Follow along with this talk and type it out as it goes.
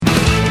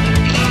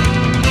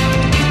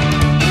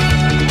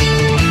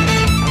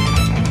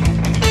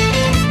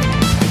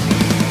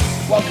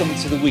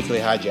Weekly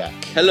Hijack.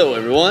 Hello,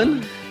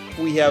 everyone.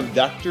 We have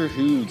Doctor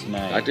Who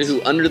tonight. Doctor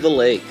Who Under the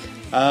Lake.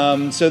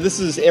 So this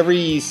is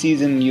every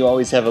season you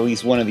always have at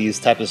least one of these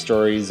type of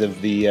stories of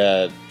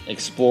the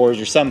explorers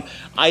or some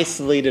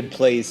isolated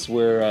place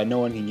where no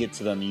one can get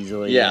to them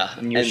easily. Yeah.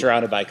 And you're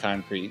surrounded by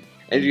concrete.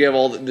 And you have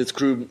all these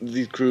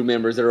crew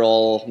members that are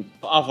all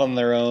off on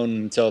their own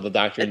until the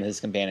Doctor and his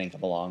companion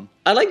come along.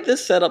 I like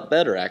this setup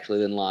better,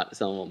 actually, than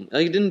some of them.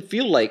 Like, it didn't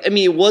feel like... I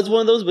mean, it was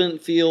one of those, but it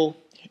didn't feel...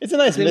 It's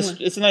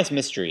a nice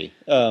mystery.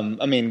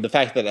 I mean, the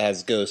fact that it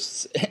has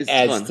ghosts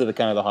adds fun to the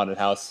kind of the haunted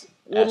house.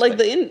 Well, aspect.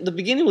 Like the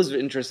beginning was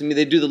interesting. I mean,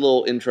 they do the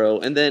little intro,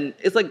 and then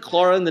it's like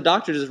Clara and the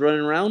Doctor just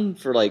running around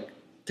for like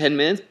 10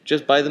 minutes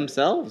just by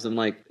themselves. And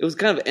like, it was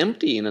kind of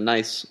empty in a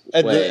nice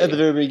way. At the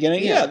very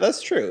beginning? Yeah,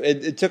 that's true.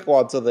 It took a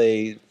while until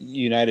they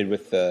united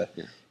with the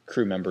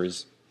crew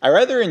members. I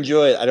rather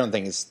enjoy it. I don't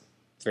think it's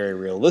very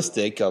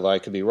realistic, although I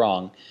could be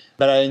wrong.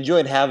 But I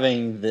enjoyed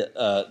having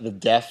the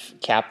deaf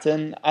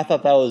captain. I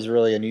thought that was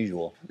really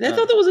unusual. I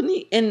thought that was a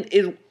neat, and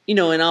it,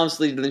 and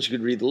obviously then she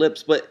could read the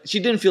lips, but she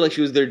didn't feel like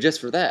she was there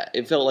just for that.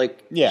 It felt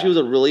like she was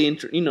a really,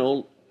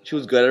 she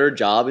was good at her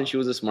job, and she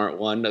was a smart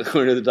one,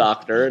 according to the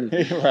Doctor. And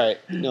right.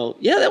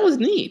 That was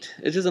neat.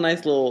 It's just a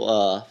nice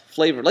little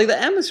flavor. Like, the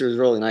atmosphere is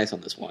really nice on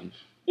this one.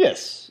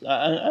 Yes,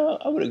 I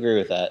would agree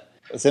with that.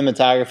 The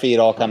cinematography, it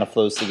all kind of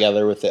flows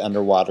together with the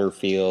underwater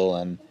feel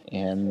and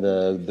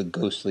the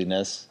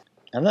ghostliness.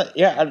 I'm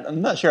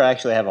not sure I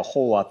actually have a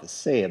whole lot to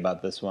say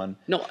about this one.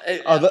 No,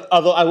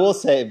 although I will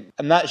say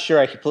I'm not sure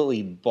I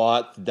completely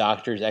bought the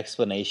Doctor's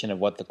explanation of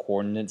what the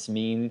coordinates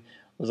mean. It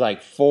was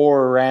like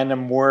 4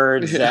 random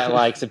words that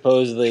like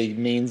supposedly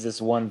means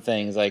this one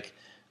thing. It's like,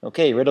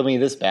 okay, riddle me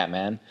this,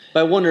 Batman. But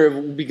I wonder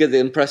if, because it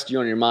impressed you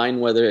on your mind,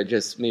 whether it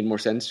just made more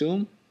sense to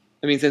him.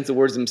 I mean, since the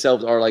words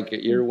themselves are like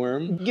an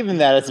earworm. Given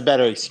that, it's a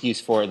better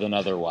excuse for it than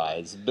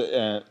otherwise.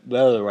 But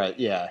otherwise,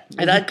 yeah.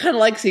 And I'd kind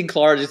of like seeing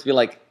Clara just be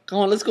like, come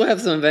on, let's go have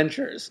some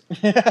adventures.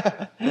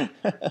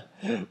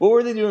 What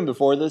were they doing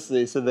before this?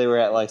 They said they were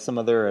at like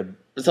some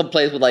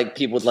place with like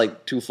people with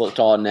like 2 foot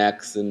tall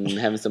necks and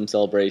having some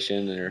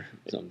celebration or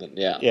something.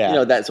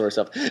 Yeah. That sort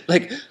of stuff.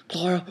 Like,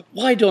 Clara,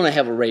 why don't I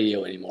have a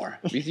radio anymore?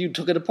 Because you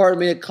took it apart and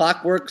made a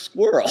clockwork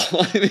squirrel.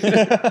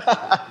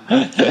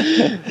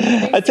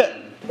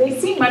 They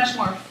seem much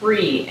more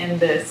free in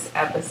this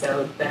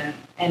episode than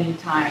any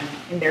time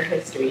in their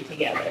history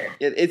together.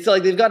 It's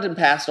like they've gotten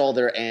past all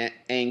their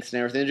angst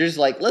and everything. They're just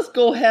like, let's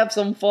go have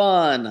some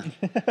fun.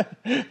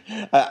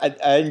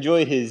 I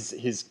enjoyed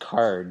his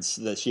cards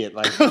that she had,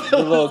 like the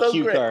little so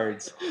cue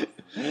cards.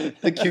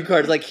 The cue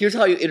cards, like, here's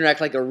how you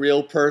interact like a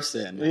real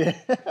person. Yeah.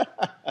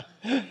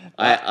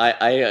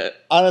 I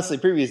honestly,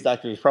 previous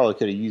Doctors probably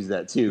could have used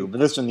that too, but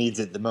this one needs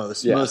it the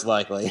most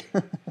likely.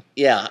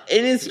 Yeah,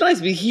 and it's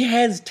nice because he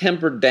has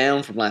tempered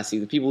down from last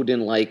season. People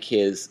didn't like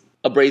his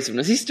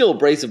abrasiveness. He's still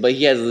abrasive, but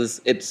he has this,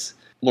 it's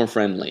more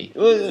friendly.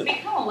 He's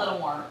become a little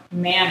more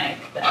manic,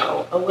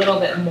 though. A little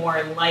bit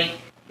more like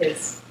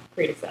his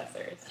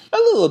predecessors. A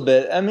little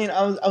bit. I mean,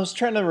 I was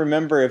trying to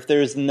remember if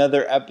there's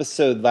another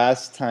episode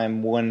last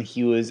time when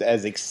he was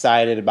as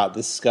excited about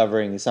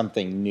discovering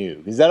something new.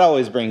 Because that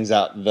always brings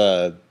out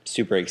the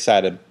super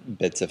excited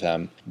bits of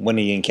him when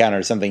he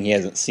encounters something he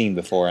hasn't seen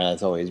before, and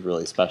that's always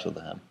really special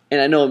to him.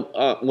 And I know,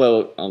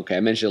 I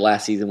mentioned it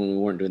last season when we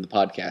weren't doing the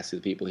podcast to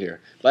the people here.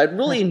 But I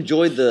really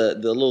enjoyed the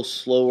little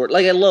slower,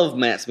 like, I love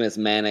Matt Smith's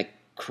manic,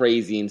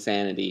 crazy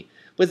insanity.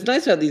 But it's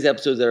nice to have these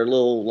episodes that are a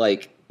little,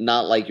 like,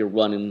 not like you're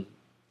running.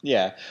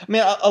 Yeah, I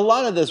mean, a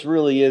lot of this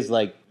really is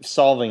like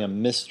solving a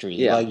mystery.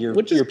 Yeah, like you're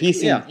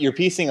piecing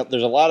up.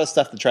 There's a lot of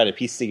stuff to try to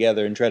piece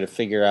together and try to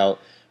figure out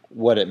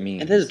what it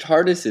means. And then the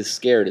TARDIS is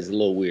scared is a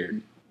little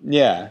weird.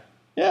 Yeah,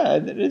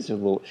 it is a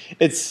little.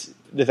 It's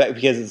the fact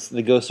because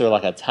the ghosts are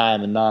like a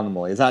time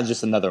anomaly. It's not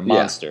just another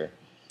monster.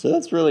 Yeah. So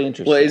that's really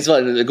interesting. Well, it's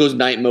like it goes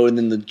night mode and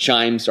then the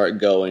chimes start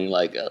going. You're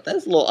like, oh,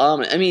 that's a little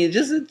ominous. I mean,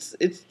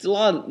 it's a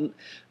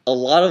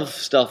lot of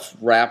stuff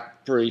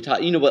wrapped pretty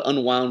tight, but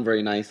unwound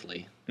very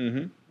nicely.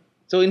 Mm-hmm.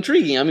 So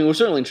intriguing. I mean, we're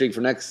certainly intrigued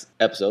for next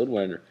episode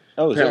when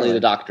apparently the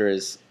Doctor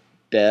is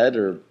dead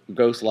or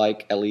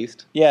ghost-like at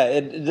least. Yeah,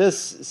 it does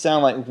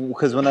sound like,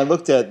 because when I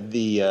looked at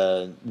the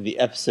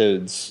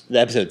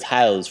episode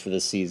titles for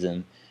this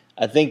season,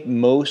 I think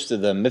most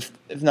of them, if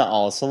not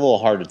all, it's a little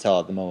hard to tell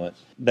at the moment,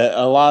 but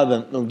a lot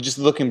of them, just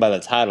looking by the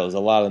titles, a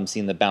lot of them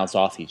seem to bounce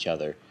off each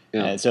other.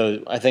 Yeah. And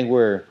so I think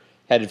we're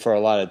headed for a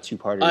lot of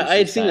two-parters. I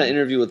had seen that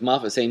interview with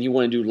Moffat saying you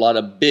want to do a lot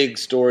of big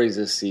stories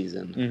this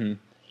season. Mm-hmm.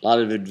 A lot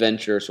of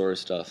adventure sort of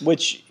stuff.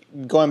 Which,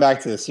 going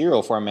back to the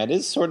serial format,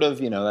 is sort of,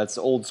 that's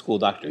old school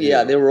Doctor Who.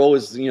 Yeah, they were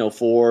always,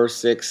 4,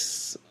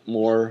 6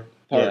 more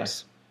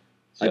parts.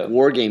 Yeah. Like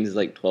War Games is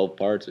like 12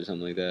 parts or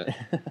something like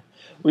that.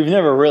 We've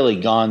never really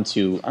gone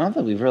to... I don't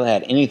think we've really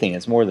had anything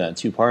that's more than a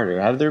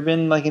 2-parter. Have there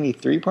been like any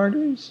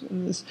 3-parters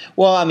in this?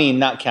 Well, I mean,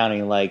 not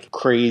counting like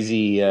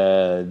crazy,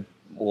 what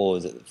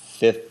was it,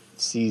 5th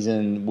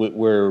season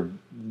where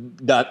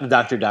the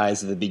Doctor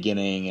dies at the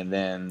beginning and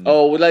then...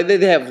 Oh, like they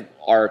have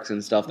arcs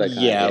and stuff that kind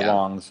of... Yeah,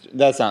 long...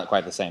 That's not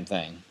quite the same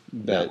thing.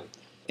 But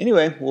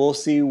Anyway, we'll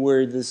see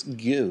where this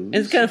goes. And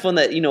it's kind of fun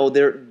that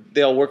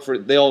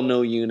they all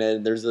know Una.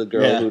 There's a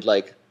girl who'd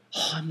like,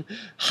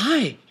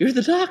 hi, you're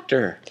the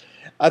doctor.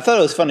 I thought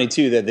it was funny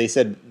too that they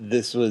said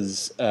this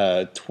was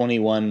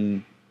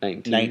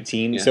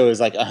 2119, so it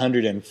was like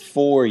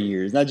 104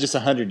 years, not just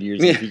 100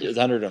 years. It was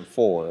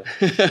 104.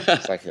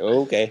 It's like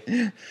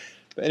okay.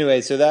 But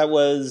anyway, so that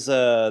was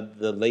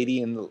the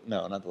lady in the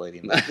not the lady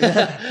in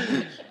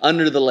the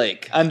Under the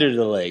Lake. Under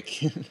the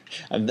Lake.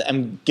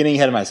 I'm getting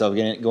ahead of myself,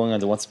 going on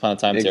to Once Upon a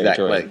Time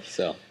territory. Exactly.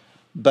 So,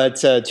 but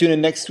tune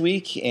in next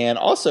week, and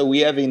also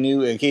we have a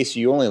new. In case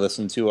you only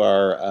listen to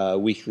our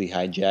weekly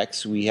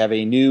hijacks, we have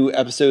a new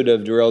episode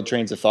of Derailed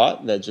Trains of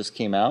Thought that just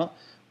came out,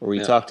 where we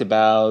talked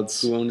about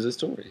who owns the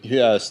story.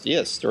 Yes,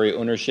 story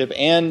ownership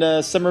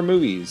and summer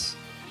movies.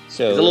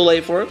 So it's a little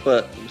late for it,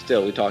 but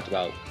still, we talked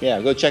about. Yeah,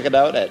 go check it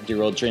out at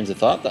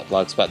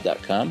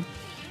derailedtrainsofthought.blogspot.com.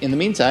 In the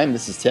meantime,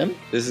 this is Tim.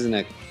 This is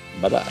Nick.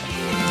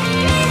 Bye-bye.